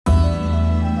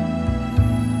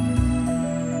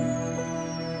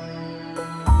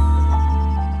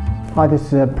Hi, this is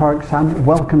Sam.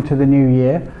 Welcome to the new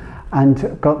year,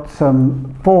 and got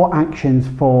some 4 actions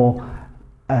for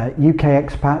UK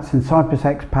expats and Cyprus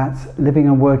expats living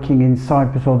and working in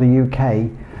Cyprus or the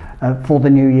UK for the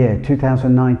new year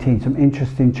 2019. Some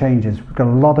interesting changes. We've got a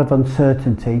lot of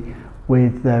uncertainty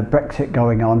with Brexit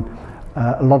going on,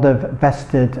 a lot of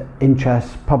vested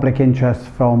interests, public interests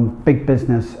from big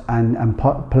business and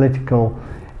political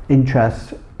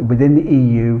interests within the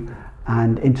EU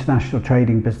and international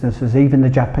trading businesses, even the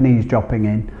Japanese dropping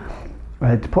in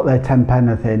to put their 10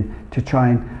 penneth in to try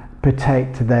and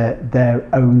protect their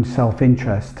own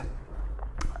self-interest.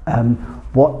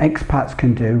 What expats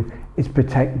can do is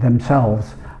protect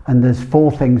themselves, and there's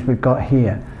 4 things we've got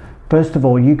here. First of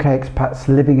all, UK expats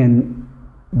living and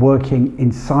working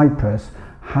in Cyprus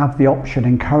have the option,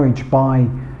 encouraged by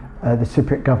the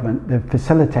Cypriot government. They're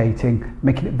facilitating,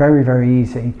 making it very, very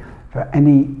easy for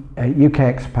any UK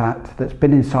expat that's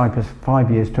been in Cyprus for 5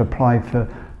 years to apply for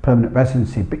permanent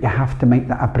residency, but you have to make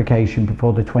that application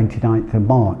before the 29th of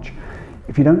March.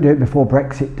 If you don't do it before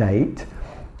Brexit date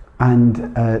and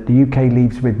the UK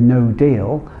leaves with no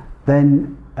deal,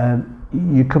 then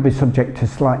you could be subject to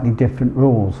slightly different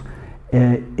rules.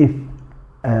 If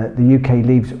the UK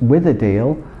leaves with a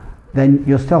deal, then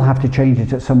you'll still have to change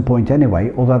it at some point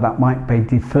anyway, although that might be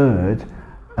deferred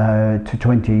to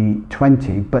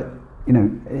 2020, but you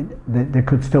know, there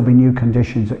could still be new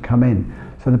conditions that come in.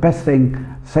 So the best thing,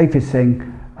 safest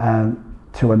thing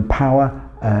to empower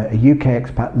a UK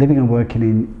expat living and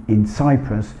working in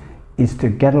Cyprus is to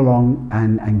get along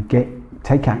and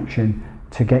take action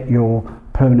to get your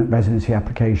permanent residency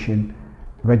application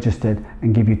registered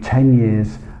and give you 10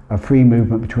 years of free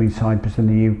movement between Cyprus and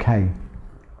the UK.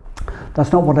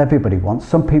 That's not what everybody wants.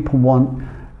 Some people want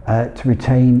to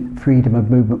retain freedom of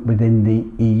movement within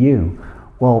the EU.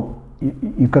 Well,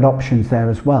 you've got options there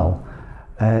as well.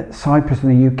 Cyprus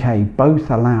and the UK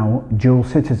both allow dual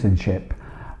citizenship.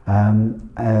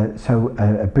 So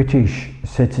a British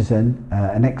citizen,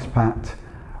 an expat,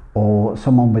 or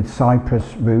someone with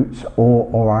Cyprus roots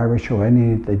or Irish or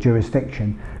any of the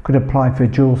jurisdiction could apply for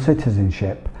dual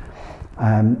citizenship.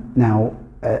 Now,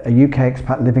 a UK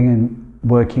expat living and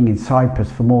working in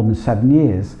Cyprus for more than 7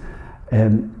 years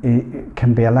it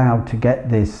can be allowed to get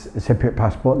this Cypriot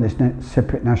passport, this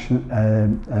Cypriot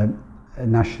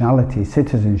nationality,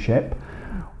 citizenship,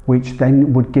 which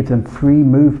then would give them free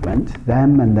movement,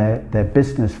 them and their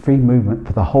business free movement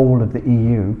for the whole of the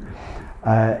EU,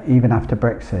 even after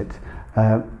Brexit,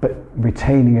 but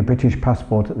retaining a British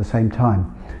passport at the same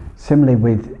time. Similarly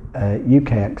with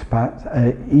UK expats,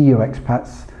 EU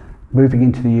expats moving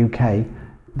into the UK,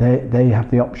 they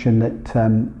have the option that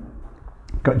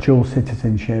got dual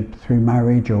citizenship through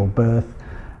marriage or birth,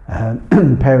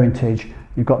 parentage.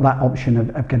 You've got that option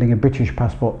of getting a British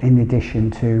passport in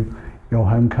addition to your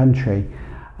home country.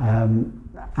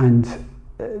 And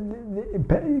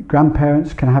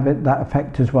grandparents can have that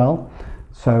effect as well.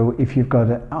 So if you've got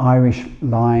an Irish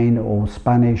line or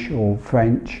Spanish or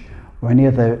French or any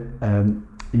other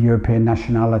European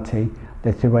nationality,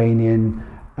 Lithuanian,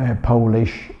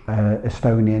 Polish,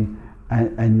 Estonian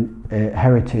and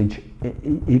heritage,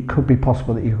 it could be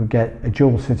possible that you could get a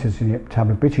dual citizenship to have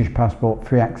a British passport,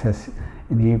 free access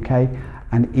in the UK,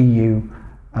 and EU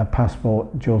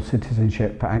passport, dual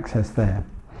citizenship for access there.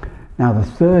 Now the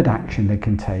third action they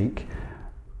can take,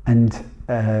 and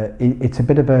it's a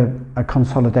bit of a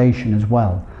consolidation as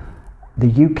well. The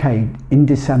UK, in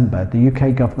December, the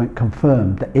UK government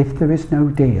confirmed that if there is no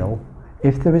deal,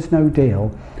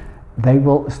 they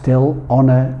will still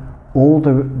honour all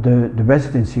the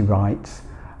residency rights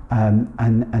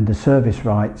and the service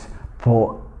rights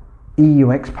for EU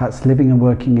expats living and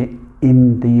working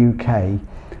in the UK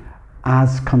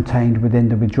as contained within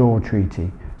the withdrawal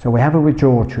treaty. So we have a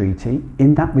withdrawal treaty.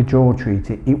 In that withdrawal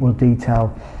treaty, it will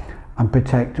detail and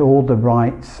protect all the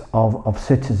rights of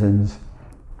citizens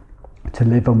to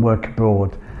live and work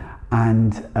abroad.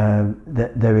 And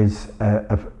there is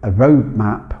a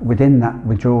roadmap within that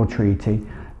withdrawal treaty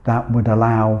that would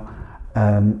allow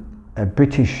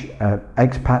British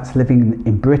expats living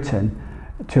in Britain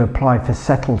to apply for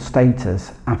settled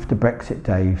status after Brexit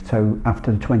Day. So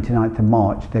after the 29th of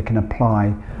March, they can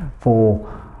apply for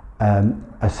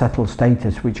a settled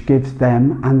status, which gives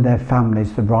them and their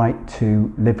families the right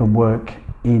to live and work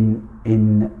in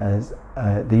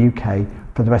the UK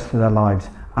for the rest of their lives,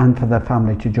 and for their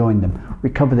family to join them. We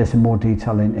cover this in more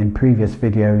detail in previous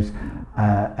videos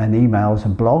and emails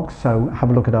and blogs, so have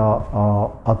a look at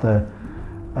our other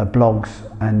blogs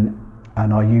and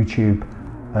our YouTube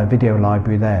video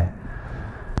library there.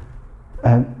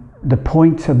 the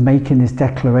point of making this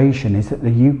declaration is that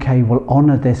the UK will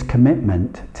honour this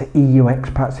commitment to EU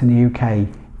expats in the UK,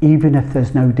 even if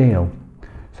there's no deal.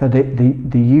 So the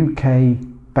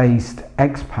UK-based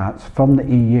expats from the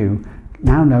EU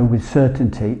now know with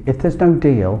certainty, if there's no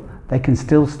deal, they can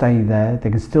still stay there,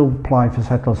 they can still apply for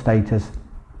settled status,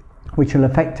 which will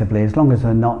effectively, as long as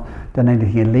they're not done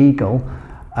anything illegal,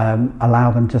 allow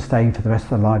them to stay for the rest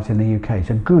of their lives in the UK.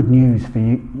 So good news for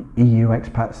EU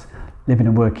expats living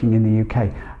and working in the UK.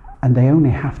 And they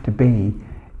only have to be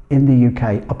in the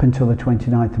UK up until the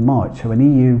 29th of March. So an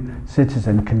EU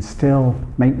citizen can still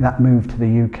make that move to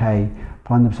the UK,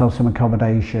 find themselves some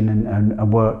accommodation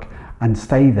and work and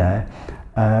stay there,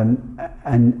 and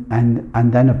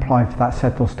then apply for that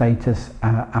settled status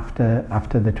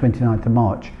after the 29th of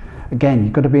March. Again,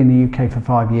 you've got to be in the UK for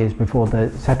 5 years before the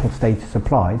settled status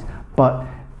applies, but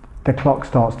the clock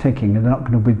starts ticking and they're not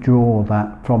going to withdraw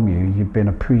that from you. You've been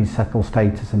a pre-settled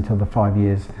status until the 5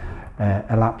 years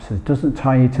elapses. Doesn't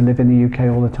tie you to live in the UK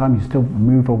all the time, you still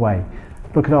move away.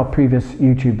 Look at our previous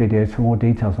YouTube videos for more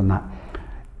details on that.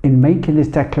 In making this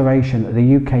declaration that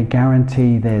the UK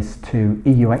guarantee this to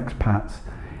EU expats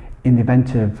in the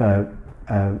event of a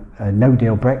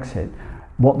no-deal Brexit,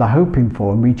 what they're hoping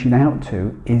for and reaching out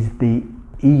to is the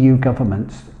EU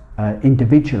governments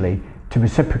individually to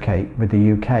reciprocate with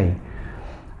the UK.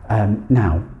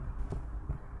 Now,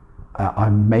 I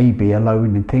may be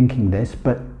alone in thinking this,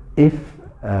 but if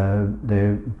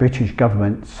the British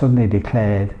government suddenly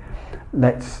declared,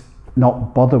 let's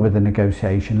not bother with the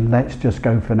negotiation, let's just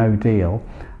go for no deal,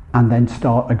 and then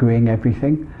start agreeing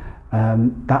everything,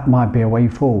 that might be a way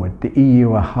forward. The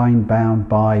EU are hindbound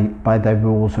by their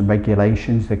rules and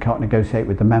regulations. They can't negotiate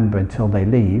with the member until they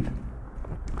leave.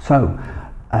 So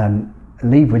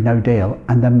leave with no deal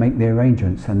and then make the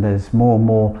arrangements. And there's more and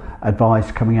more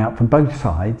advice coming out from both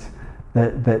sides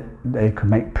that they could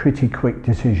make pretty quick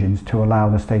decisions to allow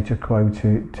the status quo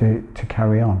to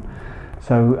carry on.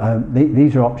 So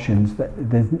these are options. That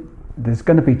there's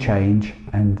going to be change,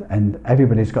 and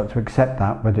everybody's got to accept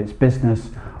that, whether it's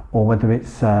business or whether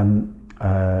it's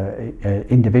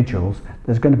individuals.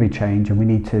 There's going to be change, and we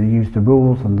need to use the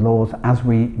rules and laws as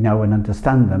we know and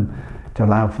understand them to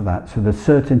allow for that. So there's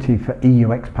certainty for EU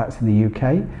expats in the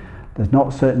UK. There's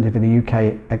not certainty for the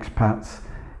UK expats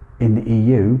in the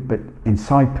EU, but in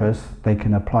Cyprus they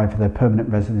can apply for their permanent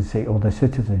residency or their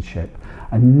citizenship.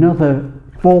 Another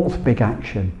fourth big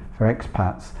action for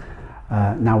expats.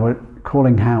 Now we're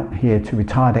calling out here to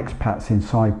retired expats in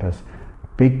Cyprus.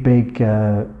 Big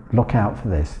look out for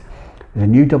this. There's a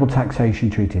new double taxation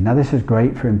treaty. Now this is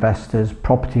great for investors,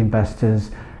 property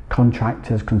investors,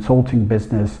 contractors, consulting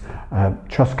business,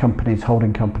 trust companies,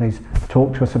 holding companies.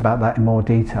 Talk to us about that in more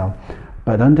detail.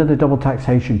 But under the double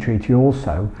taxation treaty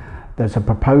also, there's a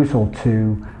proposal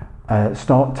to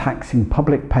start taxing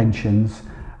public pensions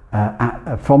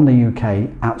from the UK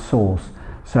at source.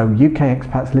 So UK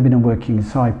expats living and working in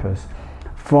Cyprus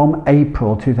from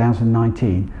April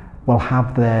 2019 will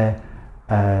have their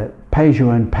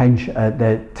pay-as-you-earn pension,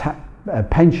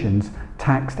 pensions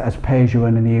taxed as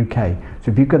pay-as-you-earn in the UK.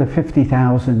 So if you've got a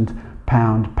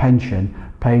 £50,000 pension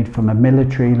paid from a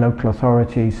military, local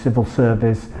authority, civil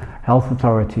service, health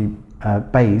authority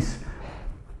base,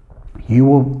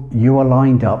 you are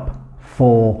lined up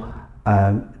for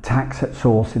tax at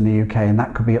source in the UK, and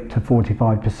that could be up to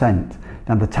 45%.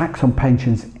 Now the tax on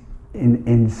pensions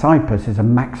in Cyprus is a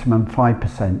maximum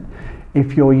 5%.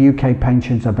 If your UK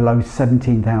pensions are below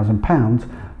 £17,000,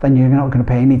 then you're not going to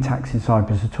pay any tax in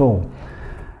Cyprus at all.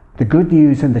 The good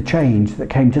news and the change that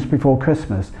came just before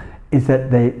Christmas is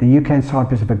that the UK and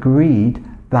Cyprus have agreed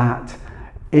that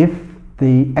if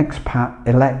the expat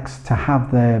elects to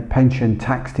have their pension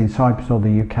taxed in Cyprus or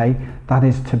the UK, that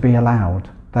is to be allowed.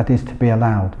 That is to be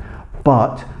allowed.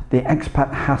 But the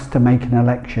expat has to make an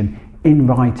election in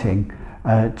writing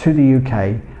to the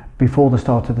UK before the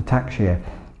start of the tax year.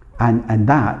 And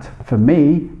that, for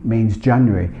me, means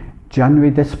January. January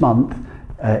this month,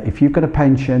 if you've got a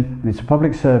pension and it's a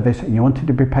public service and you want it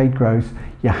to be paid gross,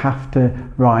 you have to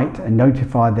write and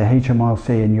notify the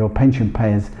HMRC and your pension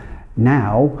payers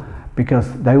now,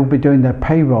 because they will be doing their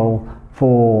payroll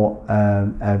for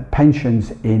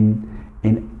pensions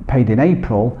paid in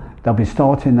April. They'll be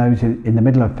starting those in the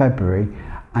middle of February,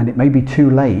 and it may be too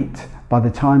late by the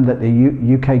time that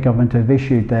the UK government have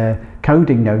issued their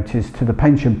coding notice to the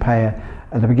pension payer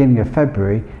at the beginning of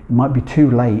February. It might be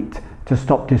too late to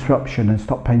stop disruption and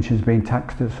stop pensions being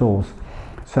taxed at source.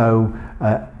 So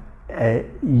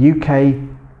UK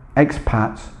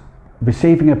expats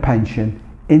receiving a pension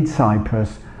in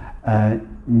Cyprus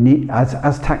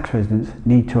as tax residents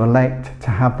need to elect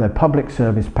to have their public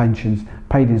service pensions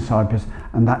paid in Cyprus,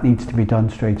 and that needs to be done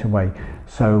straight away.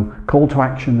 So call to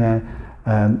action there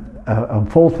on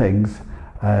 4 things.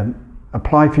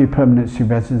 Apply for your permanency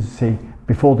residency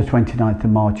before the 29th of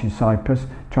March in Cyprus.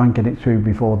 Try and get it through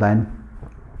before then.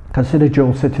 Consider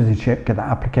dual citizenship, get that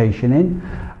application in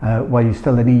while you're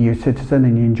still an EU citizen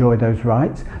and you enjoy those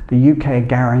rights. The UK are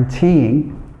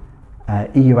guaranteeing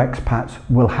EU expats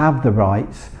will have the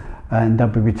rights and they'll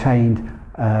be retained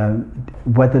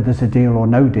whether there's a deal or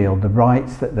no deal. The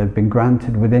rights that they've been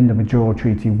granted within the withdrawal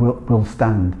treaty will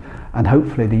stand, and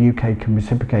hopefully the UK can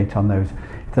reciprocate on those.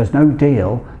 If there's no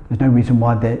deal, there's no reason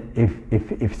why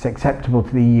if it's acceptable to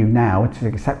the EU now, it's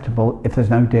acceptable if there's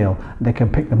no deal. They can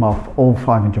pick them off all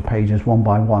 500 pages one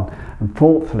by one. And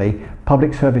fourthly,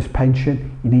 public service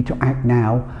pension, you need to act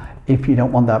now if you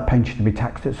don't want that pension to be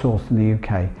taxed at source in the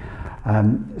UK.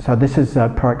 So this is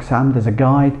ProExam. There's a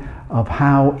guide of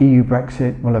how EU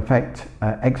Brexit will affect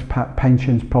expat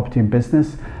pensions, property and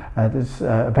business. That's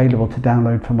available to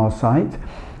download from our site.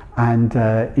 And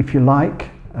if you like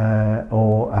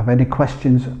or have any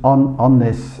questions on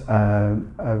this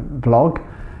vlog,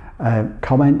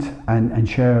 comment and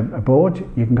share aboard.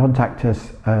 You can contact us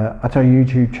at our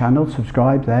YouTube channel,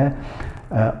 subscribe there,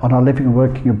 on our Living and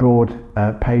Working Abroad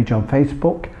page on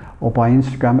Facebook, or by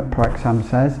Instagram at ProExam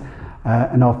Says,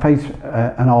 and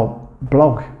our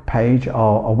blog page,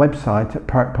 our website at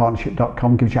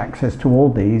proactpartnership.com gives you access to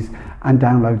all these, and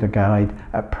download the guide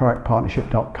at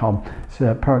proactpartnership.com.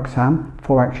 So ProExam,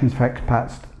 4 actions for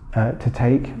expats to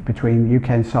take between the UK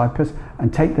and Cyprus,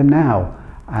 and take them now,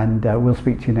 and we'll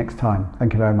speak to you next time.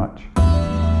 Thank you very much.